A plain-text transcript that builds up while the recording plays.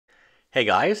Hey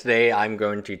guys, today I'm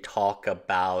going to talk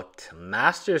about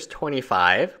Masters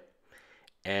 25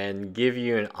 and give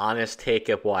you an honest take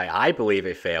of why I believe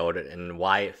it failed and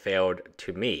why it failed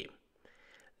to me.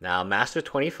 Now, Masters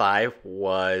 25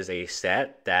 was a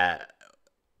set that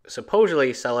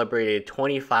supposedly celebrated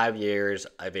 25 years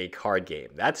of a card game.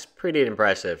 That's pretty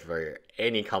impressive for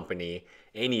any company,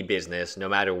 any business, no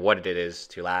matter what it is,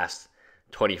 to last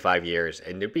 25 years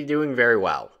and to be doing very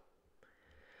well.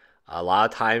 A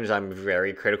lot of times I'm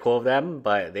very critical of them,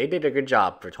 but they did a good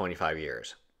job for 25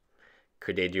 years.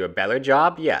 Could they do a better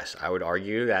job? Yes, I would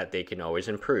argue that they can always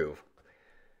improve.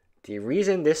 The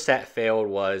reason this set failed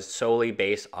was solely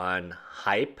based on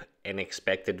hype and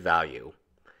expected value.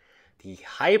 The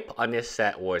hype on this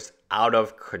set was out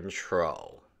of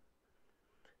control.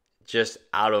 Just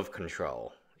out of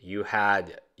control. You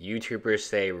had YouTubers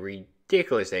say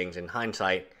ridiculous things in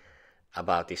hindsight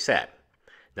about the set.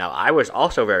 Now, I was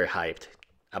also very hyped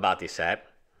about the set,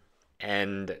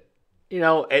 and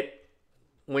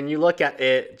when you look at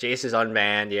it, Jace is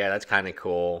unbanned. Yeah, that's kind of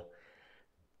cool.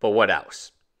 But what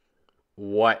else?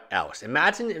 What else?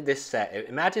 Imagine if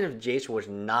Jace was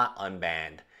not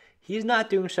unbanned. He's not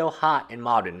doing so hot in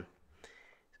Modern.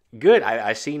 Good,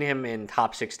 I've seen him in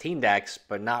top 16 decks,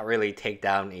 but not really take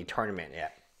down a tournament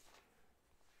yet.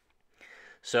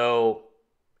 So,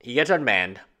 he gets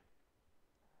unbanned.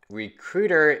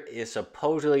 Recruiter is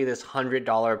supposedly this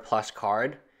 $100 plus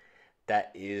card that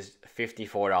is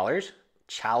 $54.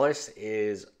 Chalice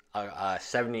is a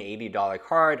 $70, $80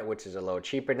 card, which is a little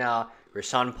cheaper now.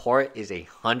 Rasan Port is a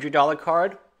 $100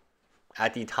 card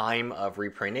at the time of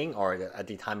reprinting or at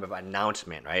the time of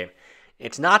announcement, right?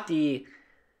 It's not the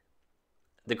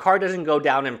card doesn't go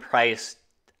down in price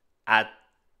at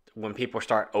when people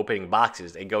start opening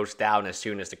boxes. It goes down as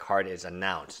soon as the card is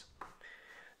announced.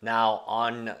 Now,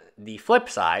 on the flip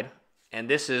side, and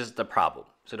this is the problem.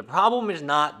 So the problem is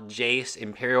not Jace,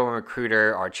 Imperial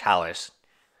Recruiter, or Chalice.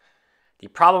 The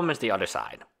problem is the other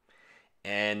side.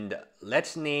 And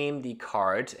let's name the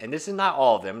cards. And this is not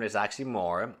all of them. There's actually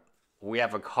more. We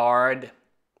have a card,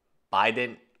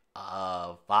 Biden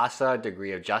Vasa,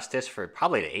 Degree of Justice, for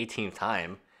probably the 18th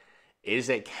time. Is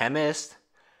it Chemist,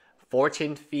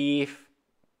 Fortune Thief,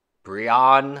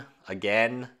 Brion,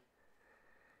 again,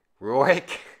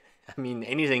 Rorik? I mean,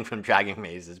 anything from Dragon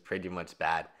Maze is pretty much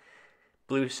bad.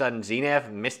 Blue Sun Zenith,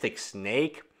 Mystic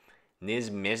Snake, Niz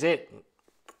Mizzet,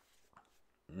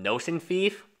 Nosen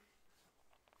Thief.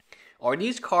 Are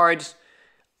these cards,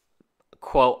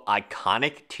 quote,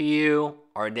 iconic to you?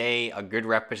 Are they a good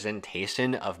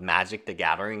representation of Magic the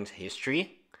Gathering's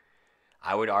history?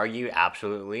 I would argue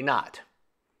absolutely not.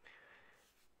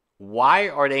 Why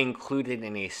are they included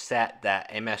in a set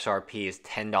that MSRP is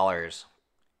 $10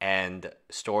 and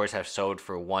stores have sold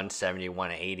for $170,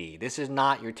 $180? This is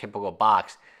not your typical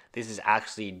box. This is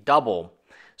actually double.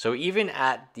 So even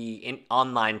at the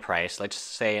online price, let's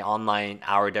say online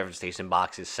Hour Devastation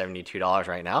box is $72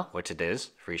 right now, which it is,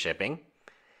 free shipping.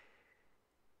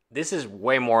 This is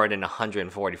way more than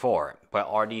 $144. But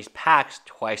are these packs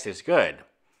twice as good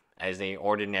as the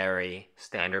ordinary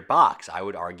standard box? I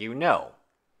would argue no.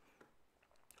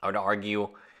 I would argue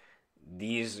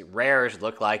these rares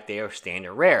look like they are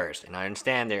standard rares. And I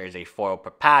understand there is a foil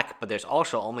per pack, but there's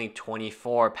also only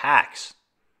 24 packs.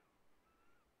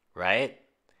 Right?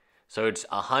 So it's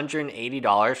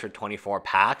 $180 for 24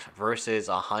 packs versus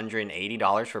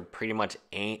 $180 for pretty much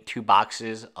 2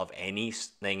 boxes of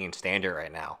anything in standard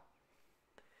right now.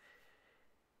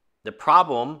 The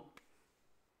problem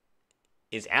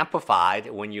is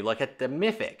amplified when you look at the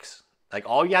mythics. Like,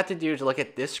 all you have to do is look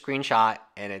at this screenshot,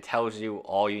 and it tells you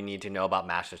all you need to know about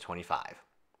Masters 25.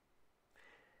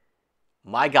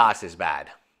 My gosh, is bad.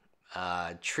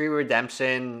 Tree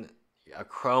Redemption,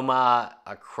 Acroma,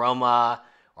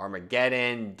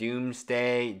 Armageddon,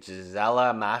 Doomsday,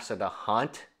 Gisela, Master of the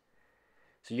Hunt.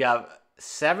 So you have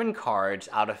 7 cards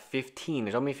out of 15.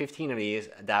 There's only 15 of these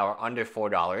that are under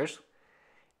 $4.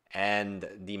 And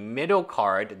the middle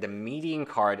card, the median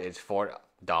card, is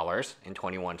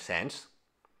 $4.21.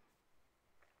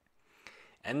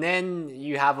 And then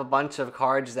you have a bunch of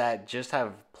cards that just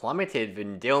have plummeted.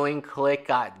 Vendillion Click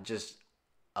got just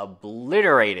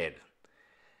obliterated.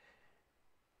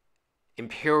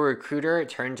 Imperial Recruiter, it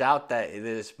turns out that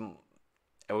it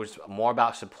was more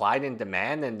about supply than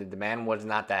demand, and the demand was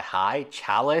not that high.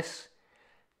 Chalice,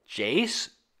 Jace.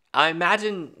 I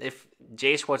imagine if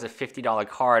Jace was a $50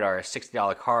 card or a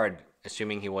 $60 card,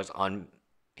 assuming he was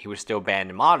still banned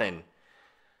in Modern,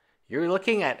 you're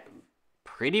looking at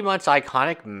pretty much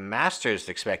iconic Masters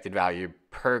expected value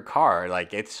per card.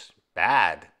 Like, it's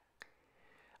bad.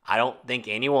 I don't think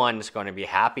anyone's going to be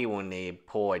happy when they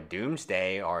pull a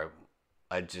Doomsday or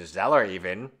a Gisela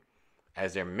even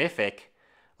as their mythic.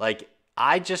 Like,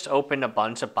 I just opened a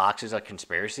bunch of boxes of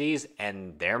conspiracies,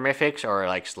 and their mythics are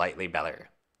like slightly better.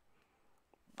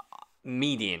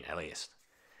 Median, at least.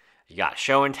 You got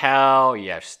show and tell.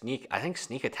 You have sneak. I think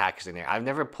sneak attack is in there. I've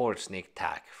never pulled sneak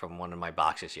attack from one of my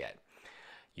boxes yet.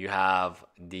 You have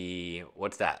the,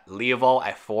 what's that? Leovold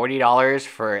at $40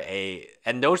 for a,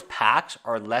 and those packs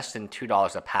are less than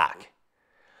 $2 a pack.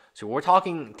 So we're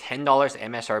talking $10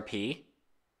 MSRP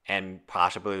and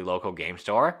possibly local game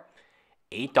store,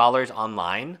 $8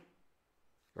 online,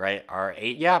 right? Or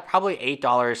probably $8,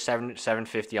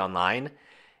 $7.50 online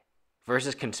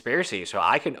versus Conspiracy. So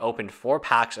I can open 4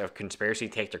 packs of Conspiracy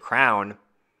Take the Crown,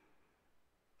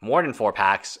 more than 4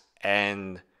 packs,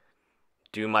 and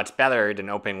do much better than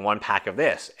opening 1 pack of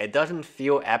this. It doesn't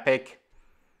feel epic.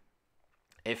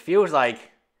 It feels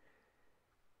like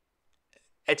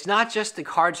it's not just the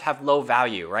cards have low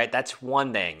value, right? That's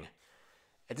one thing.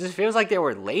 It just feels like they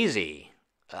were lazy.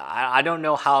 I don't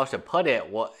know how else to put it.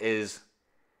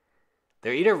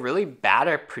 They're either really bad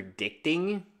at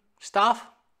predicting stuff,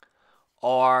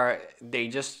 or they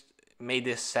just made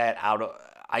this set out of...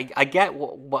 I get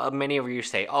what many of you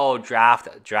say, oh, draft.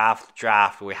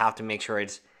 We have to make sure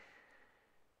it's...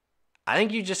 I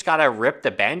think you just got to rip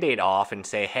the Band-Aid off and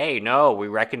say, hey, no, we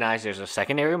recognize there's a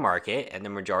secondary market, and the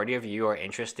majority of you are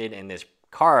interested in this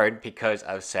card because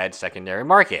of said secondary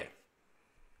market.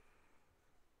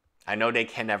 I know they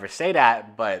can never say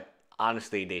that, but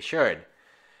honestly, they should.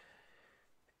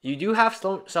 You do have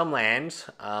some lands.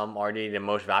 Are they the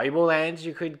most valuable lands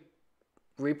you could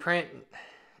reprint?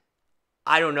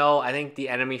 I don't know. I think the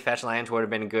enemy fetch lands would have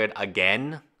been good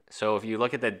again. So if you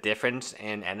look at the difference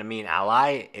in enemy and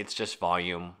ally, it's just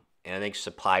volume. And I think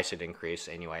supply should increase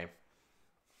anyway.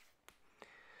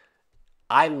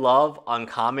 I love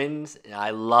uncommons.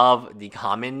 I love the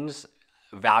commons.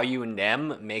 Value in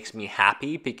them makes me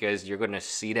happy because you're going to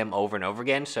see them over and over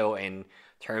again. So in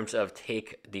terms of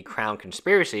Take the Crown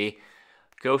Conspiracy,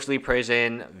 Ghostly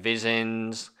Prison,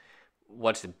 Visions,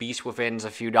 what's the Beast Within's a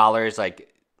few dollars.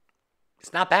 Like,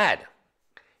 it's not bad.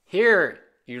 Here,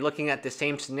 you're looking at the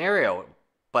same scenario,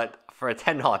 but for a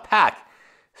 $10 pack.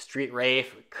 Street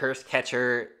Wraith, Curse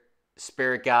Catcher,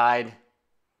 Spirit Guide,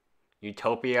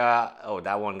 Utopia. Oh,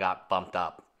 that one got bumped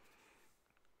up.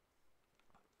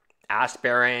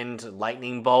 Aspirant,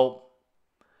 Lightning Bolt,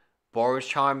 Boros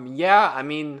Charm. Yeah, I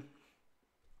mean,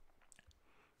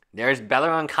 there's better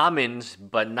uncommons,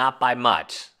 but not by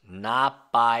much.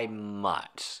 Not by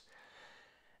much.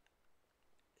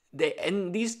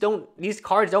 These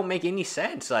cards don't make any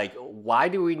sense. Like, why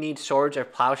do we need Swords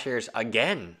of Plowshares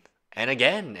again and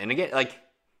again and again? Like,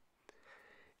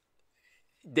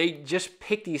 they just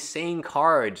pick these same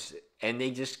cards and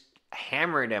they just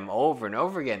hammer them over and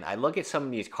over again. I look at some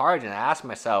of these cards and I ask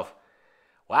myself,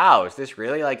 wow, is this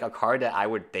really like a card that I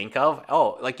would think of?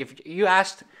 Oh, like if you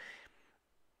asked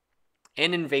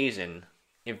in Invasion,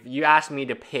 if you asked me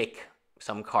to pick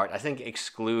some card, I think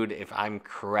Exclude, if I'm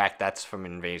correct, that's from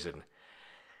Invasion.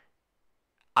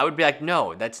 I would be like,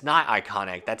 no, that's not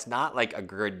iconic. That's not like a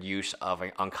good use of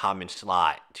an uncommon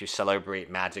slot to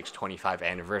celebrate Magic's 25th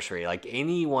anniversary. Like,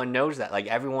 anyone knows that. Like,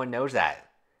 everyone knows that.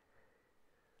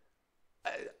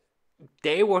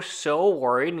 They were so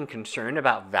worried and concerned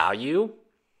about value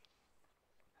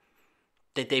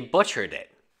that they butchered it.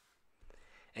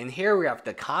 And here we have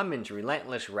the commons.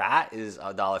 Relentless Rat is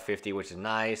 $1.50, which is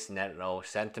nice. Neto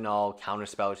Sentinel,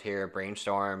 Counterspells here,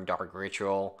 Brainstorm, Dark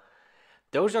Ritual.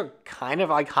 Those are kind of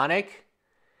iconic.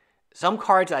 Some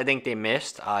cards I think they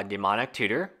missed. Demonic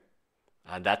Tutor.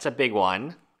 That's a big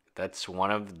one. That's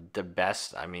one of the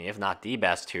best, I mean, if not the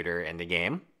best tutor in the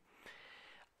game.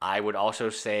 I would also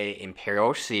say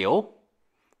Imperial Seal.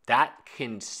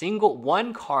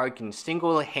 One card can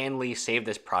single-handedly save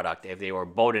this product if they were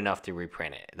bold enough to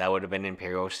reprint it. That would have been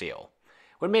Imperial Seal.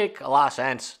 Would make a lot of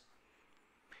sense.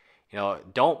 You know,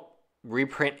 don't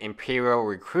reprint Imperial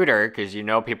Recruiter because you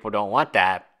know people don't want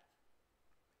that.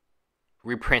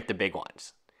 Reprint the big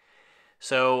ones.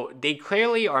 So they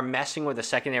clearly are messing with the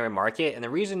secondary market, and the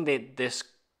reason that this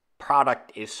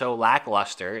product is so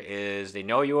lackluster is they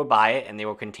know you will buy it and they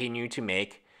will continue to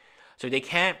make. So they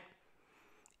can't,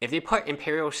 if they put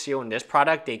Imperial Seal in this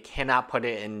product, they cannot put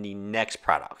it in the next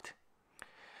product.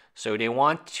 So they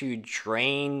want to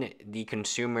drain the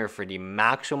consumer for the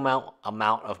maximum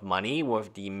amount of money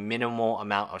with the minimal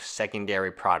amount of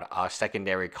secondary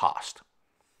cost.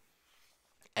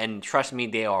 And trust me,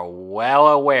 they are well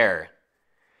aware.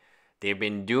 They've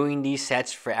been doing these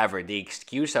sets forever. The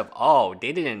excuse of, oh,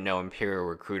 they didn't know Imperial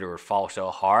Recruiter would fall so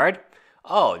hard.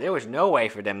 Oh, there was no way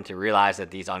for them to realize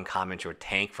that these uncommons would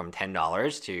tank from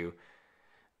 $10 to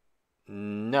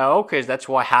No, because that's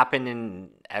what happened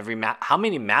in every how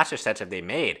many master sets have they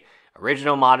made?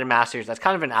 Original Modern Masters, that's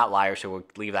kind of an outlier, so we'll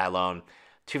leave that alone.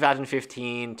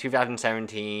 2015,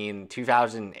 2017,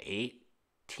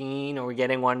 2018, are we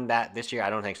getting one that this year? I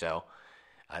don't think so.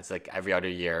 It's like every other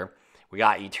year. We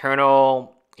got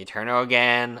Eternal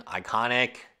again,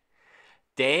 Iconic.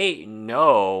 They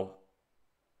know.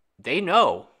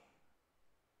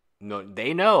 No,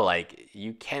 they know, like,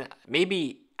 you can't,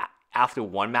 maybe after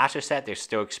one master set, they're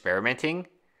still experimenting.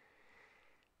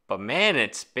 But man,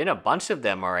 it's been a bunch of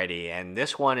them already. And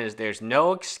this one is, there's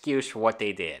no excuse for what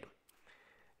they did.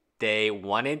 They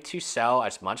wanted to sell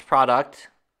as much product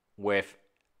with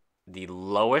the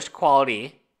lowest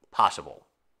quality possible.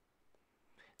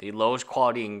 The lowest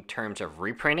quality in terms of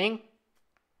reprinting.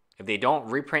 If they don't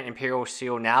reprint Imperial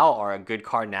Seal now or a good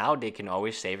card now, they can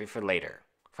always save it for later.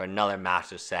 For another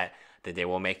master set that they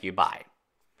will make you buy.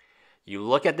 You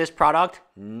look at this product,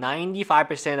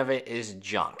 95% of it is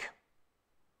junk.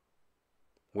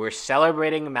 We're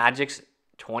celebrating Magic's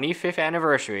 25th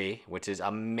anniversary, which is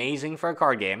amazing for a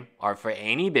card game, or for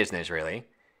any business really,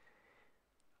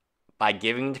 by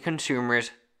giving the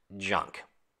consumers junk.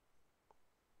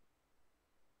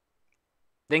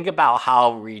 Think about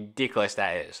how ridiculous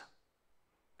that is.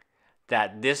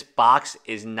 That this box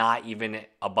is not even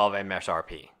above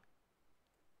MSRP.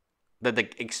 That the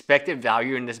expected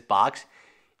value in this box,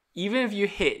 even if you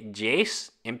hit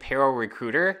Jace, Imperial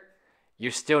Recruiter,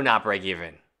 you're still not break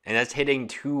even. And that's hitting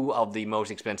two of the most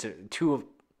expensive.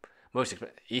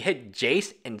 You hit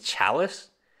Jace and Chalice,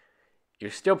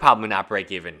 you're still probably not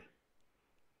break even.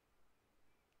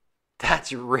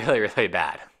 That's really, really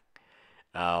bad.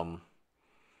 That's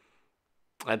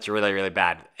really, really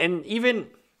bad. And even,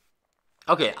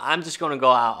 okay, I'm just going to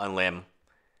go out on a limb.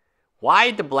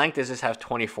 Why the blank does this have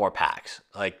 24 packs?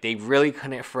 Like, they really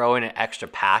couldn't throw in an extra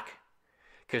pack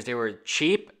because they were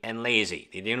cheap and lazy.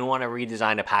 They didn't want to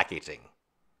redesign the packaging.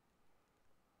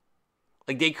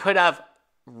 Like, they could have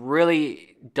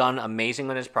really done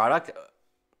amazing on this product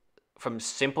from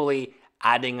simply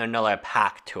adding another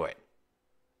pack to it.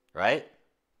 Right?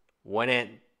 Wouldn't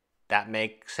that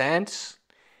make sense?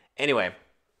 Anyway,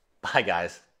 bye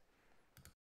guys.